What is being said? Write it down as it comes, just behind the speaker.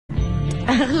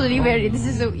Actually, this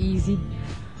is so easy.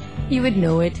 You would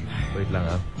know it. Wait lang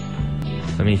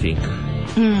Let me think.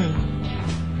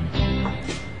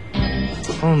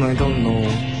 Oh no, I don't know.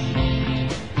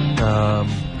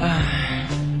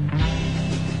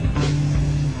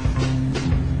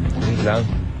 Wait lang.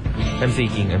 I'm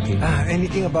thinking.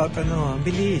 Anything about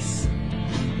bilis.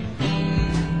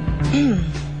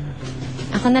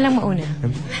 Ako na lang mauna.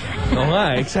 Oo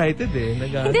nga, excited eh.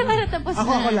 Hindi, para tapos na.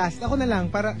 Ako last. Ako na lang.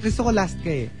 Para gusto ko last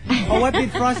ka eh. What did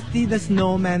Frosty the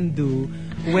Snowman do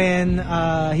when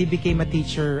he became a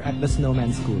teacher at the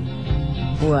Snowman School?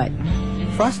 What?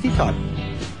 Frosty taught.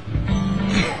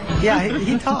 Yeah,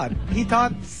 he taught. He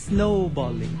taught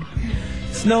snowballing.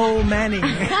 Snowmanning.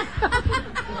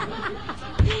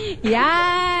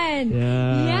 Yan!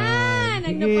 Yan!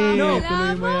 Ang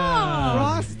napapala mo!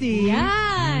 Frosty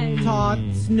Yan! taught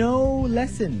snow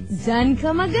lessons. Diyan ka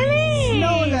magaling!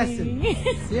 Snow lessons.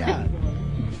 Yeah.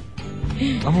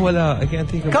 Ako wala. I can't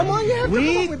think of Come on, you have to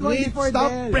come up with one before stop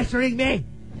Del. pressuring me!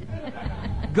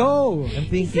 Go! I'm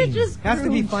thinking. Such a Has to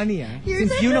be Scrooge. funny,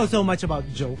 since you know so much about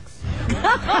jokes.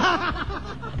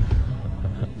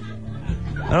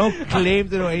 I don't claim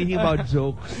to know anything about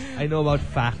jokes. I know about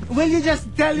facts. Will you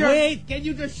just tell your... Wait, can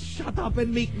you just shut up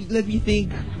and let me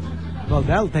think? Well,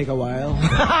 that'll take a while.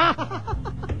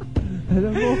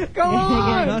 Alam mo, Come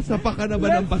on! nasa pa ka na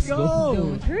ba ng Let's Pasko? go!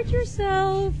 Don't hurt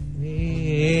yourself.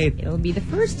 Wait. It'll be the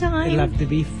first time. It'll have to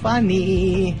be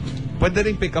funny. Pwede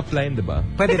rin pick-up line, diba?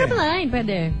 Pwede Pick up rin. line,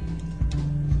 pwede.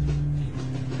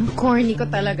 Ang corny ko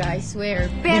talaga, I swear.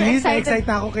 Pero Bilis, excited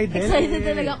na ako kay Del. Excited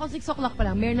talaga ako. 6 o'clock pa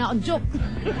lang. Meron na akong joke.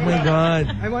 Oh my God.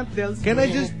 I want Del's Can I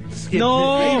just skip No!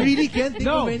 this? I really can't think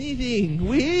No! of anything.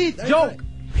 Wait. Joke!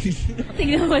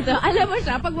 Tingnan mo to. Alam mo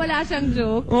siya, pag wala siyang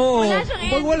joke, Oo. wala siyang Pag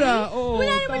entry, wala, oo.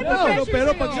 wala naman Tama. yung pressure Pero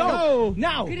sa'yo. pag ikaw,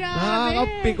 Now! Grabe.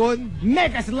 nakakapikon.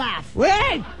 Make us laugh!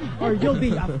 Wait! Or you'll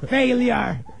be a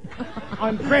failure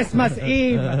on Christmas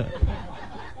Eve!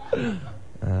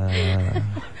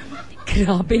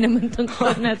 Grabe naman tong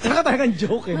talk na to. Saka talagang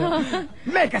joke no?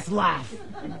 Make us laugh!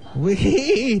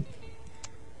 Wait!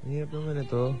 Hirap naman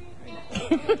ito.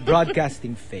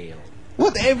 Broadcasting fail.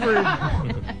 Whatever!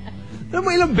 Alam mo,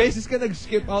 ilang beses ka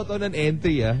nag-skip out on an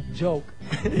entry, Joke.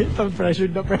 Itong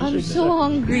pressured na I'm so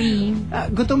hungry.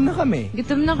 gutom na kami.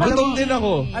 Gutom na kami. Gutom din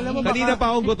ako. Alam mo, Kanina baka- pa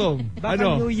ako gutom. Baka Ano?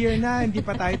 New Year na, hindi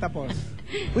pa tayo tapos.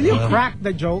 Will you crack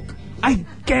the joke? I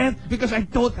can't because I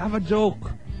don't have a joke.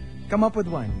 Come up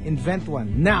with one. Invent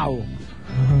one. Now!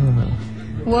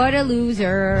 What a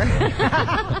loser.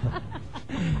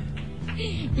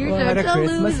 You're What such a a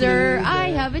Christmas loser. loser.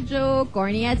 I have a joke.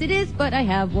 Corny as it is, but I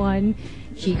have one.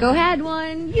 Chico had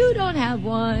one. You don't have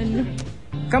one.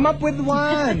 Come up with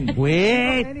one!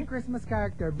 Wait! Any Christmas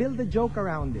character, build a joke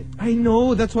around it. I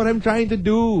know, that's what I'm trying to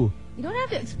do. You don't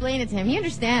have to explain it to him. He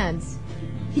understands.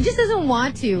 He just doesn't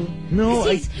want to. No,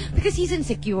 because he's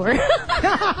insecure.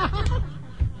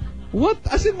 What?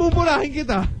 As in, mumurahin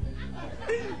kita.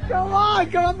 Come on!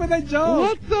 Come up with a joke!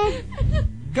 What the?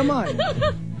 Come on!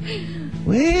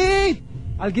 Wait!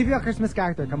 I'll give you a Christmas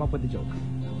character. Come up with a joke.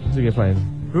 Sige, fine.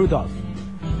 Rudolph.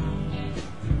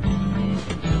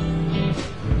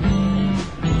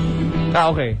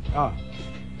 Okay. Oh.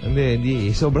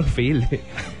 Hindi. Sobrang fail eh.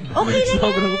 Okay lang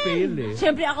Sobrang yan. fail eh.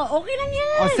 Siyempre ako, okay lang yan.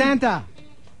 Oh, Santa!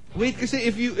 Wait, kasi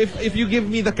if you give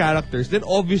me the characters, then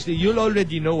obviously you'll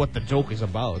already know what the joke is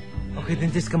about. Okay,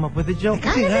 then just come up with a joke.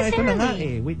 Kasi nga, ito na nga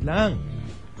necessarily. eh. Wait lang.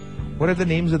 What are the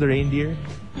names of the reindeer?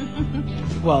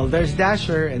 Well, there's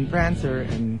Dasher and Prancer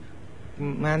and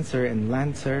Mancer and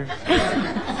Lancer.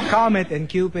 Comet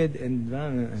and Cupid and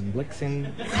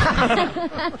Blitzen.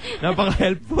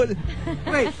 Napaka-helpful.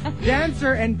 Wait,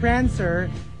 Dancer and Prancer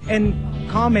and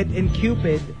Comet and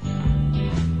Cupid.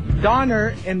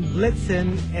 Donner and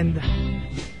Blitzen and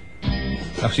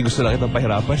Actually, gusto lang itong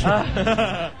pahirapan.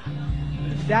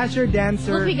 Dasher,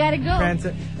 Dancer, Look, we gotta go. Prancer.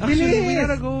 Actually, we Bilis!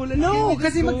 gotta go. Let's No, go, let's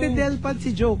kasi go. magde-delpad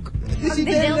si Joke. Si Magde-del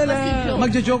Del na pa si lang. Joke.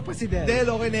 Magjo-joke pa si Del. Del,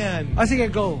 okay na yan. O sige,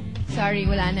 go. Sorry,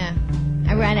 wala na.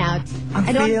 I ran out. Ang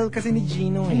I don't, fail kasi ni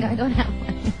Gino I eh. don't have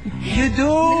one. You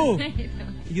do! I don't.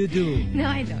 You do. No,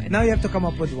 I don't. Now you have to come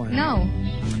up with one. No.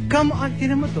 Come on,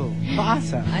 tinan mo to.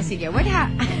 Paasa. Ah, sige. What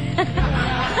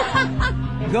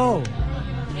Go.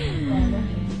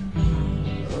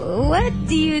 What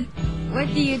do you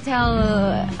tell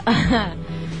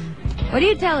what do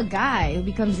you tell a guy who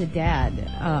becomes a dad,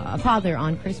 a father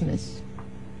on Christmas?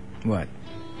 What?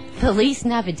 Feliz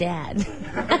Navidad.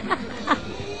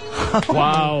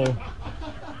 Wow.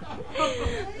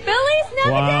 Feliz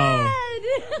Navidad.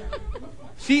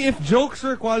 See, if jokes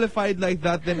were qualified like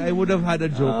that, then I would have had a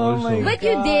joke also. But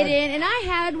you didn't, and I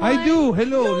had one. I do.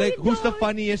 Hello, No, like you who's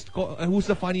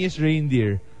the funniest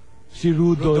reindeer? Si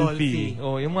Rudolphy.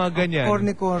 Oh, yung mga ganyan.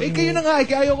 Corny. Eh, kayo na nga.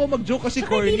 Kaya ayoko mag-joke kasi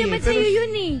Saka corny. hindi naman Pero, sa'yo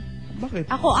yun eh. bakit?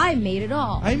 Ako, I made it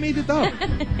all. I made it up.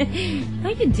 No,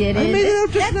 you didn't. I made it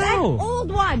up just That's now. an old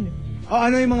one. O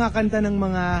ano yung mga kanta ng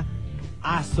mga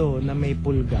aso na may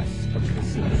pulgas pag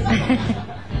Christmas?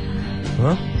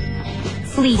 Huh?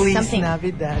 Fleece, Please, something.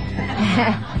 Navidad.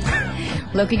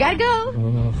 Look, you gotta go.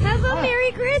 Have a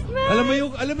Merry Christmas. Alam mo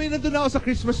yung nandun ako sa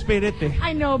Christmas spirit eh.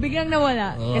 I know, biglang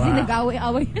nawala. Kasi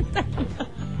nag-away-away na tayo.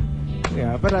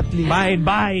 Yeah, but at least...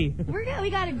 Bye.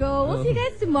 We gotta go. We'll see you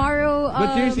guys tomorrow.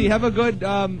 But seriously, have a good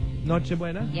Noche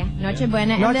Buena. Yeah, Noche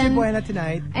Buena. Noche and then, Buena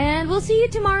tonight. And we'll see you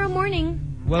tomorrow morning.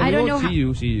 Well, I we don't won't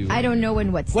know see you. I don't know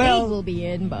what state Well- we'll be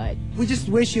in, but... We just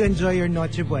wish you enjoy your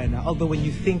Noche Buena. Although when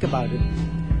you think about it,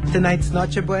 tonight's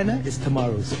Noche Buena is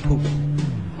tomorrow's poop.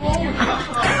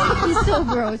 He's so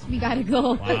gross. We gotta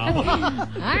go. All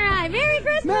right. Merry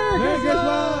Christmas. Merry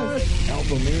Christmas!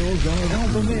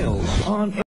 Alpha Males on